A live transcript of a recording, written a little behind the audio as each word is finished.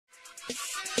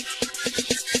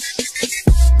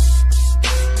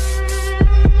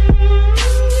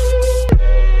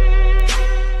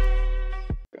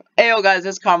Ayo guys,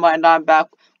 it's Karma and I'm back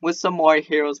with some more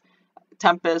heroes.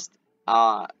 Tempest,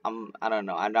 I don't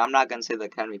know. I'm not gonna say the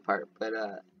academy part, but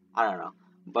I don't know.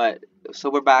 But so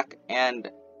we're back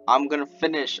and I'm gonna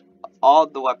finish all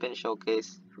the weapon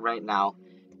showcase right now,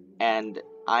 and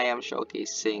I am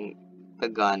showcasing the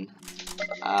gun.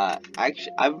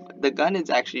 The gun is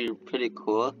actually pretty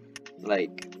cool.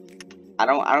 Like I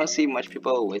don't see much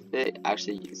people with it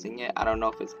actually using it. I don't know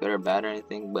if it's good or bad or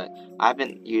anything, but I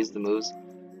haven't used the moves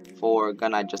for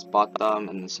gun. I just bought them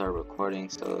and then started recording.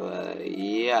 So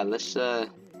yeah, let's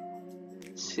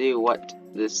see what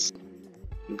this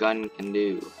gun can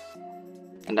do.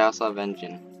 And I also have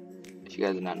engine, if you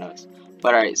guys did not notice.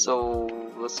 But alright, so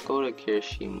let's go to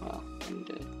Kirishima and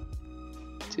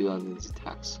do all these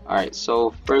attacks. Alright,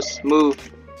 so first move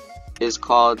is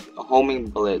called homing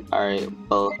bullet. Alright,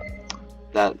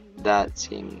 that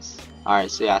seems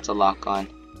alright. So yeah, it's a lock on,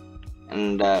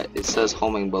 and it says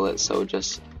homing bullet. So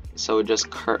just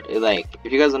like,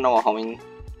 if you guys don't know what homing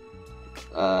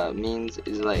means,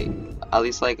 is like at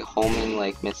least like homing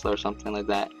like missile or something like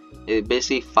that. It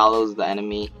basically follows the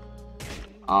enemy.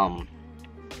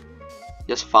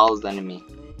 Just follows the enemy.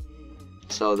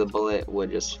 So the bullet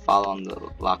would just follow on the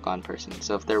lock on person.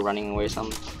 So if they're running away or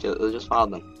something, it'll just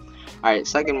follow them. Alright,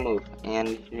 second move,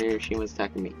 and Hiroshima's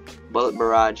attacking me. Bullet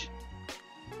barrage.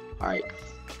 Alright.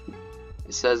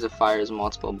 It says it fires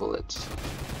multiple bullets.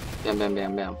 Bam, bam,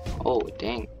 bam, bam. Oh,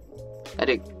 dang. That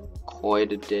did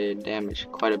quite a bit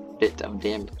of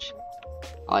damage.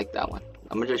 I like that one.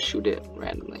 I'm gonna just shoot it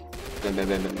randomly. Bam, bam,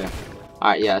 bam, bam, bam.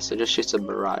 Alright, yeah, so just shoots a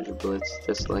barrage of bullets,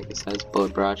 just like it says,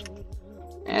 bullet barrage.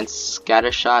 And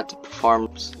scatter shot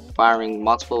performs firing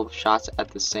multiple shots at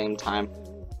the same time.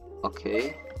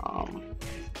 Okay.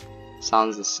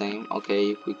 Sounds the same.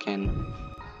 Okay, if we can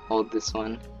hold this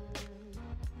one.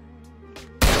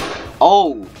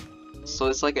 Oh, so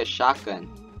it's like a shotgun.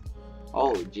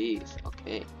 Oh jeez.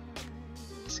 Okay, it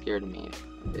scared me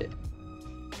a bit.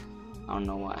 I don't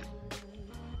know why,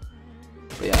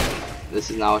 but yeah, this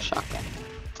is now a shotgun.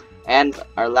 And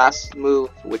our last move,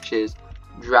 which is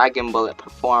dragon bullet.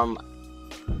 Perform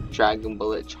dragon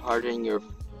bullet, charging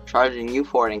you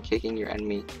forward and kicking your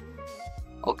enemy.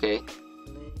 Okay,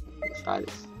 let's try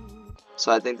this.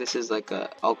 So I think this is like a,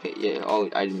 okay, yeah, oh,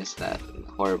 I missed that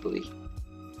horribly.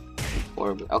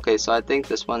 Okay, so I think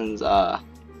this one's a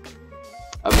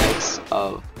mix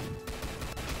of,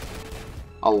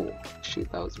 oh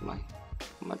shoot, that was my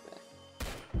bad.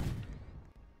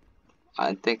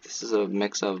 I think this is a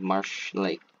mix of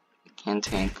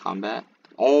hand-to-hand combat.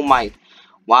 Oh my,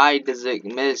 why does it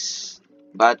miss?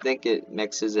 But I think it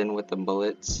mixes in with the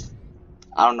bullets.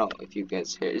 I don't know if you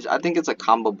guys hear it. I think it's a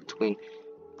combo between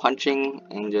punching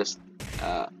and just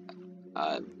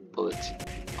bullets.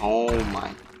 Oh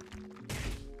my.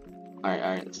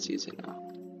 Alright, let's use it now.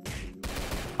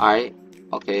 Alright,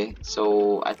 okay,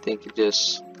 so I think you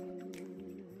just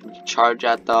charge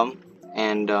at them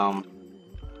and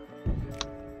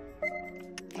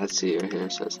let's see here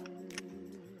it says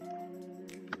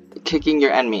kicking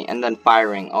your enemy and then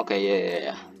firing. Okay,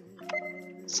 yeah.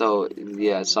 So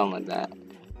yeah, something like that.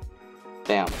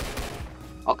 Bam.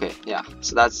 Okay, yeah.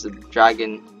 So that's the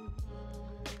dragon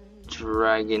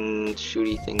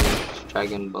shooty thing.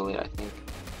 Dragon bullet, I think.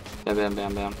 Bam, bam,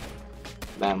 bam, bam,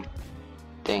 bam.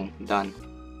 Dang, done.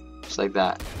 Just like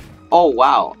that. Oh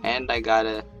wow! And I got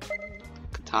a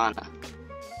katana.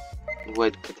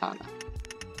 Wood katana.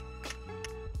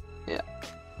 Yeah.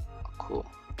 Cool.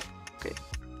 Okay.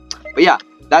 But yeah,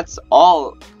 that's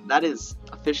all. That is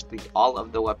officially all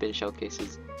of the weapon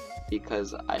showcases,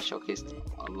 because I showcased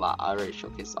a lot. I already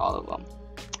showcased all of them,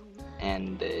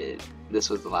 and this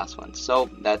was the last one. So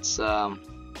that's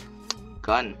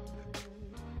gun.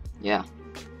 Yeah,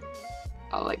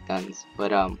 I like guns.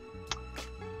 But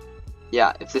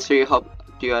yeah, if this video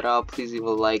helped you at all, please leave a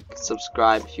like,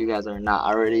 subscribe if you guys are not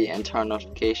already, and turn on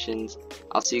notifications.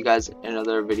 I'll see you guys in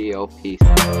another video. Peace.